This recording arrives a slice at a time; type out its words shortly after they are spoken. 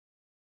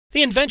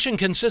The invention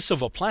consists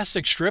of a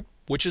plastic strip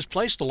which is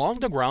placed along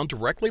the ground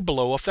directly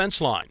below a fence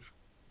line.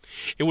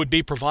 It would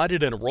be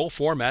provided in a roll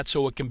format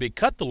so it can be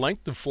cut the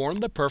length to form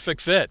the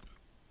perfect fit.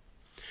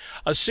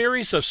 A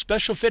series of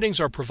special fittings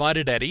are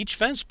provided at each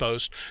fence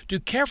post to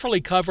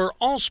carefully cover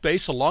all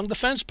space along the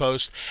fence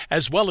post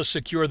as well as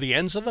secure the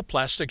ends of the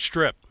plastic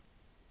strip.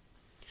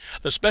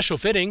 The special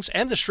fittings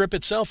and the strip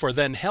itself are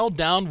then held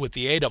down with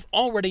the aid of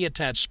already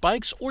attached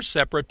spikes or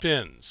separate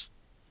pins.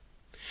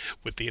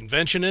 With the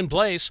invention in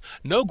place,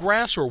 no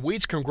grass or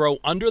weeds can grow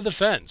under the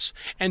fence,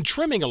 and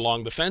trimming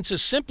along the fence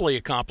is simply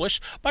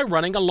accomplished by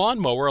running a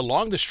lawnmower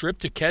along the strip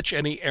to catch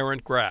any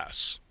errant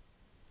grass.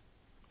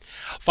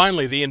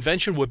 Finally, the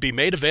invention would be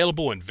made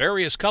available in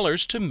various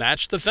colors to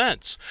match the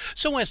fence,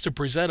 so as to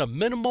present a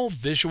minimal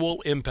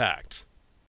visual impact.